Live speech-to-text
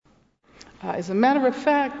As a matter of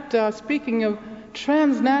fact, speaking of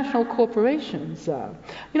transnational corporations, I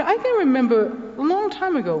can remember a long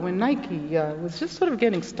time ago when Nike was just sort of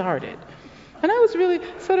getting started. And I was really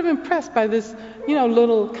sort of impressed by this,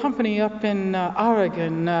 little company up in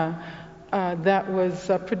Oregon that was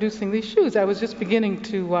producing these shoes. I was just beginning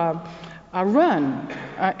to run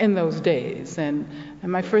in those days, and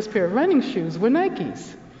my first pair of running shoes were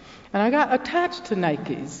Nikes. And I got attached to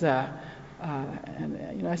Nikes,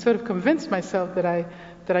 and I sort of convinced myself that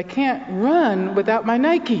I can't run without my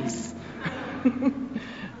Nikes.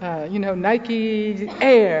 Nike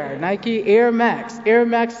Air, Nike Air Max, Air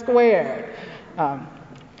Max Squared.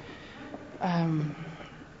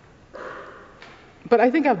 But I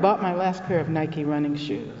think I bought my last pair of Nike running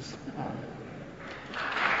shoes.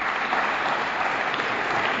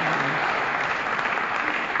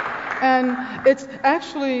 And it's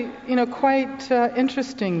actually, quite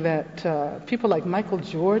interesting that people like Michael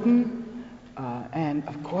Jordan and,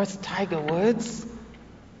 of course, Tiger Woods.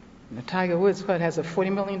 Tiger Woods, has a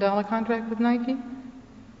 $40 million contract with Nike?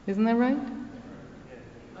 Isn't that right?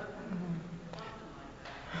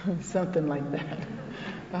 Something like that.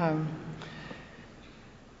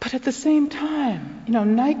 But at the same time,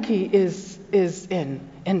 Nike is in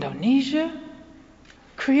Indonesia,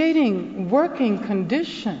 creating working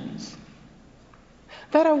conditions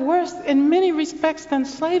that are worse in many respects than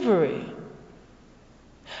slavery.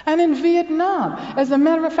 And in Vietnam, as a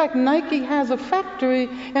matter of fact, Nike has a factory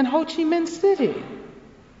in Ho Chi Minh City.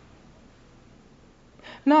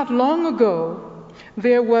 Not long ago,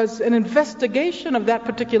 there was an investigation of that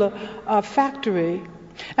particular factory,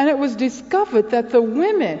 and it was discovered that the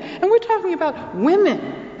women, and we're talking about women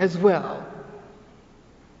as well,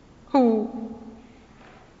 who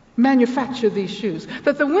manufacture these shoes,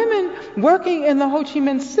 that the women working in the Ho Chi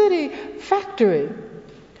Minh City factory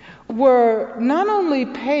were not only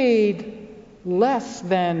paid less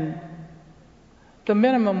than the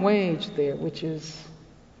minimum wage there, which is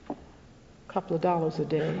a couple of dollars a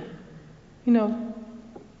day,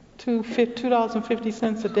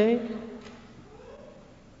 $2.50 a day.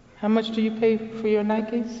 How much do you pay for your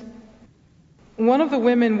Nikes? One of the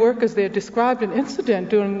women workers there described an incident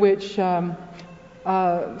during which some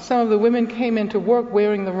of the women came into work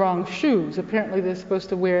wearing the wrong shoes. Apparently they're supposed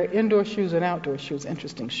to wear indoor shoes and outdoor shoes,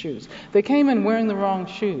 interesting shoes. They came in wearing the wrong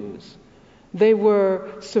shoes. They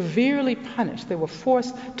were severely punished. They were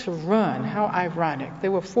forced to run. How ironic. They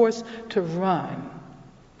were forced to run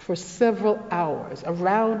for several hours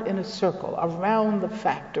around in a circle, around the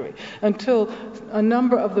factory, until a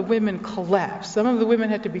number of the women collapsed. Some of the women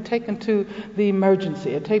had to be taken to the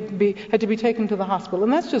emergency, had to be taken to the hospital.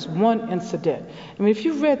 And that's just one incident. I mean, if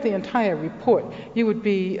you read the entire report, you would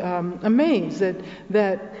be amazed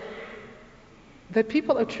that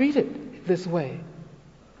people are treated this way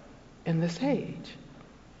in this age.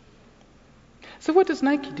 So what does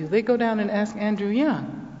Nike do? They go down and ask Andrew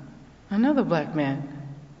Young, another black man,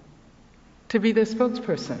 to be their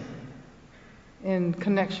spokesperson in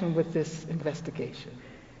connection with this investigation.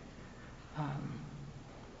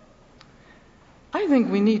 I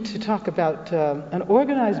think we need to talk about an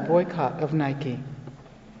organized boycott of Nike.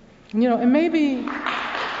 And maybe,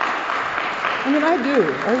 I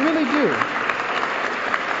really do.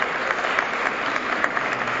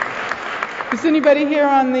 Is anybody here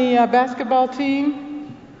on the basketball team?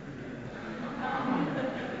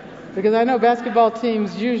 Because I know basketball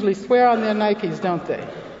teams usually swear on their Nikes, don't they?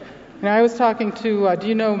 I was talking to, do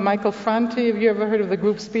you know Michael Franti? Have you ever heard of the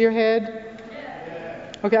group Spearhead?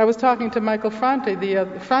 Okay, I was talking to Michael Franti the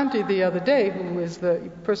other day, who is the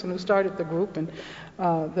person who started the group and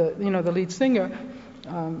the lead singer,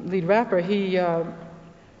 lead rapper. He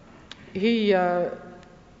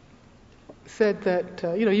said that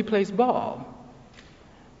he plays ball,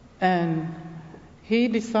 and he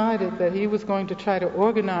decided that he was going to try to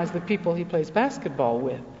organize the people he plays basketball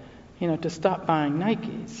with, to stop buying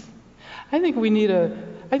Nikes. I think we need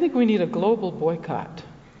a global boycott.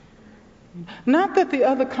 Not that the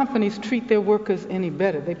other companies treat their workers any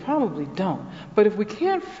better. They probably don't. But if we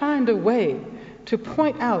can't find a way to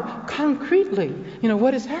point out concretely,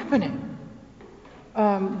 what is happening,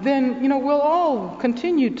 then, we'll all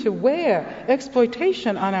continue to wear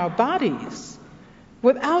exploitation on our bodies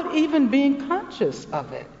without even being conscious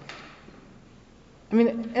of it.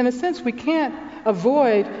 In a sense, we can't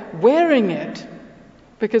avoid wearing it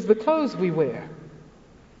because the clothes we wear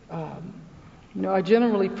are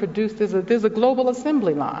generally produced. There's a global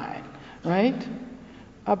assembly line, right?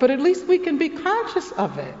 But at least we can be conscious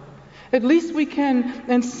of it. At least we can,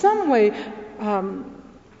 in some way,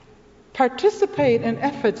 participate in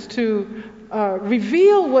efforts to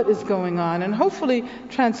reveal what is going on and hopefully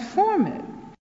transform it.